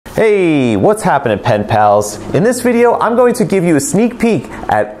Hey, what's happening, pen pals? In this video, I'm going to give you a sneak peek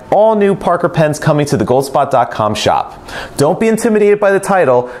at all new Parker pens coming to the goldspot.com shop. Don't be intimidated by the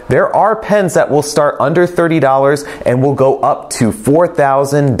title. There are pens that will start under $30 and will go up to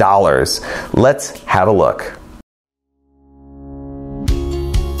 $4,000. Let's have a look.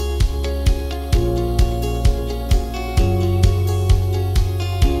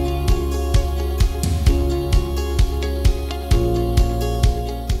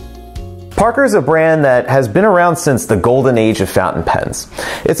 Parker is a brand that has been around since the golden age of fountain pens.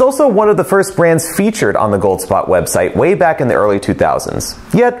 It's also one of the first brands featured on the Goldspot website way back in the early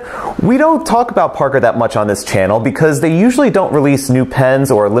 2000s. Yet, we don't talk about Parker that much on this channel because they usually don't release new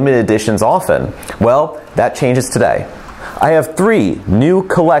pens or limited editions often. Well, that changes today. I have 3 new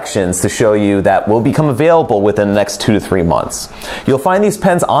collections to show you that will become available within the next 2 to 3 months. You'll find these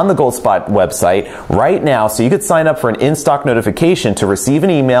pens on the Goldspot website right now, so you could sign up for an in-stock notification to receive an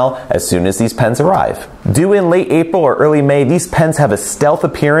email as soon as these pens arrive. Due in late April or early May, these pens have a stealth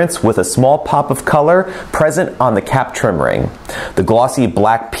appearance with a small pop of color present on the cap trim ring. The glossy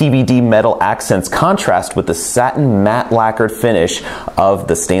black PVD metal accents contrast with the satin matte lacquered finish of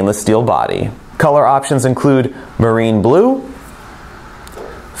the stainless steel body. Color options include marine blue,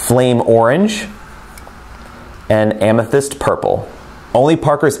 flame orange, and amethyst purple. Only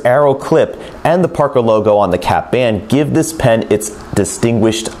Parker's arrow clip and the Parker logo on the cap band give this pen its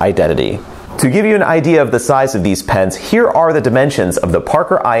distinguished identity. To give you an idea of the size of these pens, here are the dimensions of the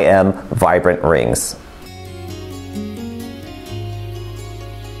Parker IM Vibrant Rings.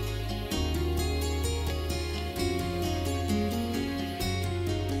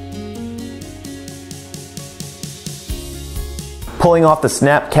 Pulling off the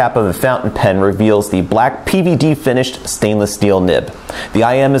snap cap of the fountain pen reveals the black PVD finished stainless steel nib. The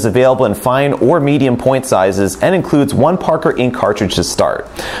IM is available in fine or medium point sizes and includes 1 Parker ink cartridge to start.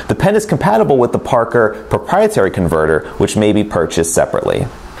 The pen is compatible with the Parker proprietary converter, which may be purchased separately.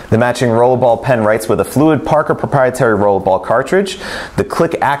 The matching rollerball pen writes with a fluid Parker proprietary rollerball cartridge. The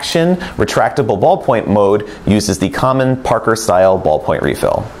click action retractable ballpoint mode uses the common Parker style ballpoint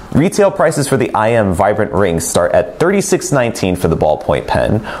refill. Retail prices for the IM Vibrant Rings start at $36.19 for the ballpoint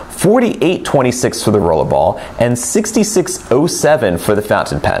pen, $48.26 for the rollerball, and $66.07 for the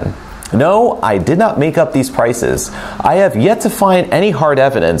fountain pen. No, I did not make up these prices. I have yet to find any hard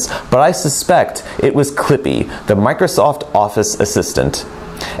evidence, but I suspect it was Clippy, the Microsoft Office assistant.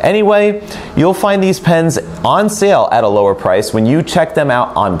 Anyway, you'll find these pens on sale at a lower price when you check them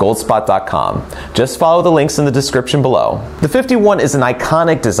out on goldspot.com. Just follow the links in the description below. The 51 is an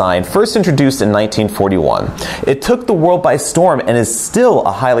iconic design first introduced in 1941. It took the world by storm and is still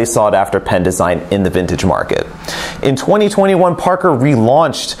a highly sought after pen design in the vintage market. In 2021, Parker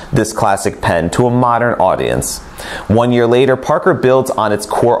relaunched this classic pen to a modern audience. 1 year later, Parker builds on its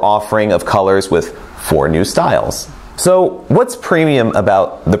core offering of colors with 4 new styles. So, what's premium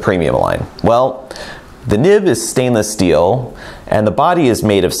about the premium line? Well, the nib is stainless steel and the body is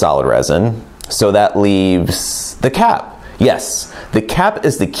made of solid resin, so that leaves the cap. Yes, the cap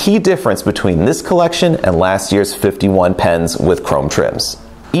is the key difference between this collection and last year's 51 pens with chrome trims.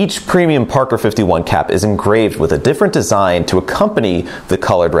 Each premium Parker 51 cap is engraved with a different design to accompany the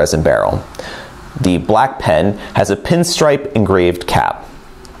colored resin barrel. The black pen has a pinstripe engraved cap.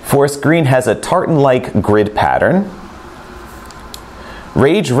 Forest green has a tartan-like grid pattern.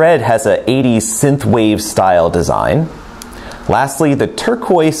 Rage Red has a 80s synthwave style design. Lastly, the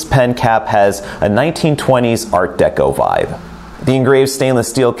turquoise pen cap has a 1920s Art Deco vibe. The engraved stainless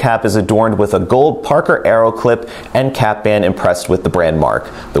steel cap is adorned with a gold Parker arrow clip and cap band impressed with the brand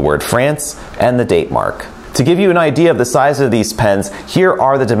mark, the word France, and the date mark. To give you an idea of the size of these pens, here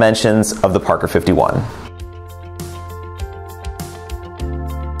are the dimensions of the Parker 51.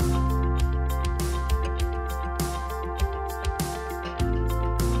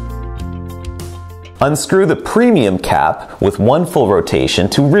 Unscrew the premium cap with 1 full rotation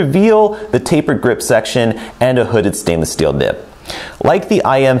to reveal the tapered grip section and a hooded stainless steel nib. Like the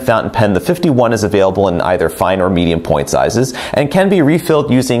IM fountain pen, the 51 is available in either fine or medium point sizes and can be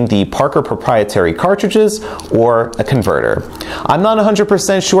refilled using the Parker proprietary cartridges or a converter. I'm not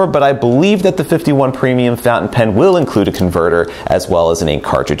 100% sure, but I believe that the 51 premium fountain pen will include a converter as well as an ink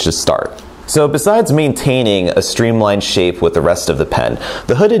cartridge to start. So besides maintaining a streamlined shape with the rest of the pen,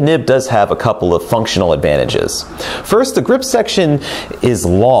 the hooded nib does have a couple of functional advantages. First, the grip section is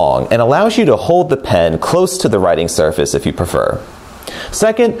long and allows you to hold the pen close to the writing surface if you prefer.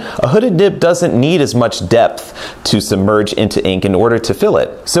 Second, a hooded nib doesn't need as much depth to submerge into ink in order to fill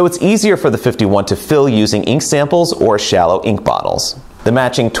it, so it's easier for the 51 to fill using ink samples or shallow ink bottles. The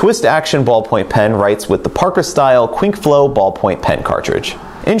matching twist action ballpoint pen writes with the Parker style Quick Flow ballpoint pen cartridge.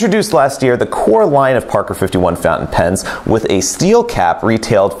 Introduced last year, the core line of Parker 51 fountain pens with a steel cap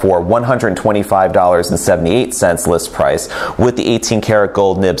retailed for $125.78 list price, with the 18 karat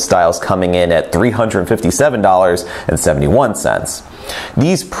gold nib styles coming in at $357.71.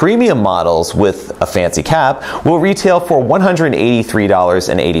 These premium models with a fancy cap will retail for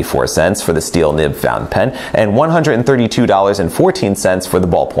 $183.84 for the steel nib fountain pen and $132.14 for the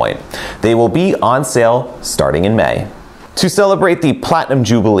ballpoint. They will be on sale starting in May. To celebrate the Platinum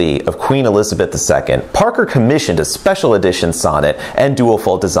Jubilee of Queen Elizabeth II, Parker commissioned a special edition sonnet and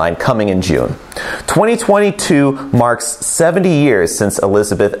dual-fold design coming in June. 2022 marks 70 years since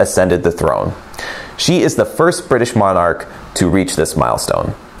Elizabeth ascended the throne. She is the first British monarch to reach this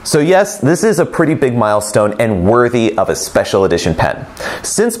milestone. So yes, this is a pretty big milestone and worthy of a special edition pen.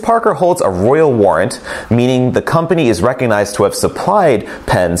 Since Parker holds a royal warrant, meaning the company is recognized to have supplied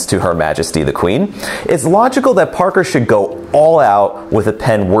pens to Her Majesty the Queen, it's logical that Parker should go all out with a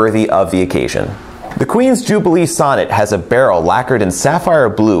pen worthy of the occasion. The Queen's Jubilee Sonnet has a barrel lacquered in sapphire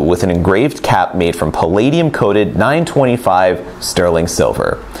blue with an engraved cap made from palladium-coated 925 sterling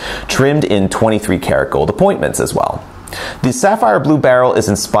silver, trimmed in 23 karat gold appointments as well. The sapphire blue barrel is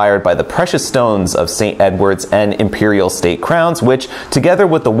inspired by the precious stones of St. Edward's and imperial state crowns, which, together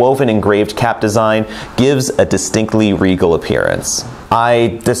with the woven engraved cap design, gives a distinctly regal appearance.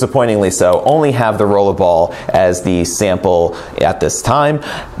 I, disappointingly so, only have the rollerball as the sample at this time,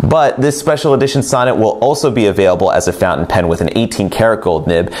 but this special edition sonnet will also be available as a fountain pen with an 18 karat gold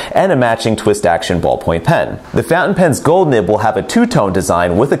nib and a matching twist action ballpoint pen. The fountain pen's gold nib will have a two-tone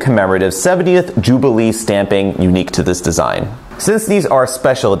design with a commemorative 70th Jubilee stamping unique to this design. Since these are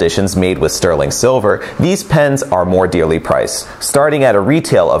special editions made with sterling silver, these pens are more dearly priced, starting at a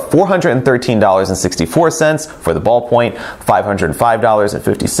retail of $413.64 for the ballpoint,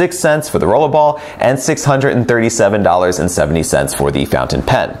 $505.56 for the rollerball, and $637.70 for the fountain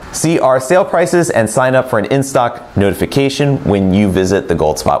pen. See our sale prices and sign up for an in-stock notification when you visit the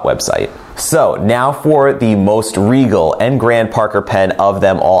Goldspot website. So now for the most regal and grand Parker pen of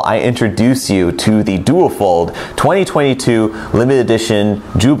them all, I introduce you to the dual-fold 2022 limited edition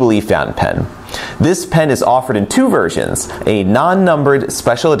Jubilee fountain pen. This pen is offered in two versions, a non-numbered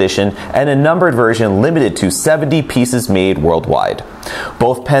special edition and a numbered version limited to 70 pieces made worldwide.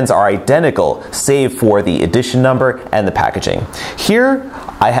 Both pens are identical save for the edition number and the packaging. Here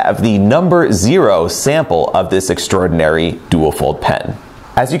I have the number 0 sample of this extraordinary dual-fold pen.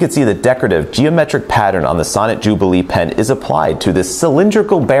 As you can see, the decorative geometric pattern on the Sonnet Jubilee pen is applied to the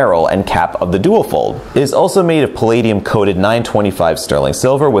cylindrical barrel and cap of the dual fold. It is also made of palladium-coated 925 sterling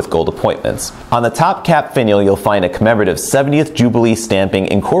silver with gold appointments. On the top cap finial, you'll find a commemorative 70th Jubilee stamping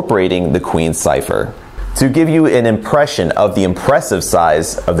incorporating the Queen's cipher. To give you an impression of the impressive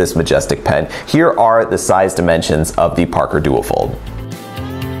size of this majestic pen, here are the size dimensions of the Parker dual fold.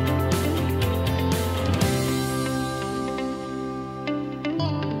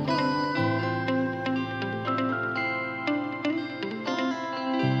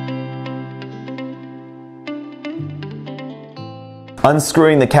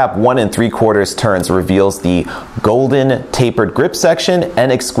 Unscrewing the cap 1 3/4 turns reveals the golden tapered grip section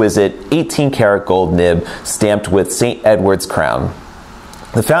and exquisite 18 karat gold nib stamped with St. Edward's crown.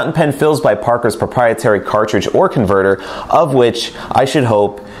 The fountain pen fills by Parker's proprietary cartridge or converter, of which I should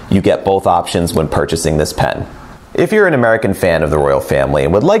hope you get both options when purchasing this pen. If you're an American fan of the royal family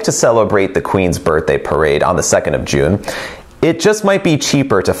and would like to celebrate the Queen's birthday parade on the 2nd of June, it just might be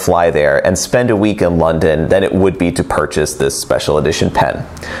cheaper to fly there and spend a week in London than it would be to purchase this special edition pen.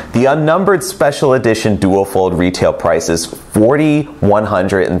 The unnumbered special edition dual fold retail price is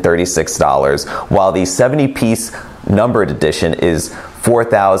 $4,136, while the 70-piece numbered edition is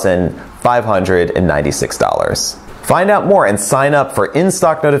 $4,596. Find out more and sign up for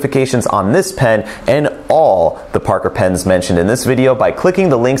in-stock notifications on this pen and all the Parker pens mentioned in this video by clicking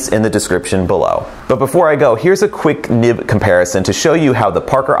the links in the description below. But before I go, here's a quick nib comparison to show you how the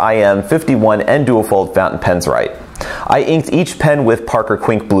Parker IM 51 and dual fold fountain pens write. I inked each pen with Parker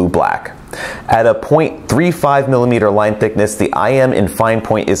Quink Blue Black. At a 0.35mm line thickness, the IM in fine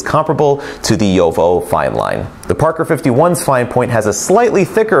point is comparable to the Jowo fine line. The Parker 51's fine point has a slightly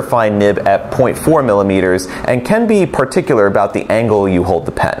thicker fine nib at 0.4mm and can be particular about the angle you hold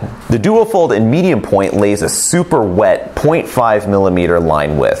the pen. The dual fold in medium point lays a super wet 0.5mm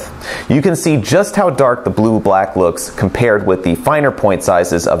line width. You can see just how dark the blue-black looks compared with the finer point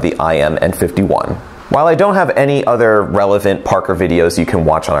sizes of the IM and 51. While I don't have any other relevant Parker videos you can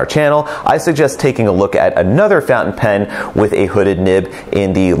watch on our channel, I suggest taking a look at another fountain pen with a hooded nib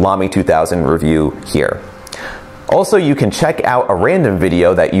in the Lamy 2000 review here. Also, you can check out a random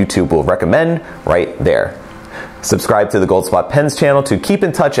video that YouTube will recommend right there. Subscribe to the Goldspot Pens channel to keep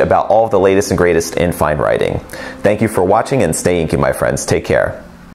in touch about all of the latest and greatest in fine writing. Thank you for watching and stay inky, my friends. Take care.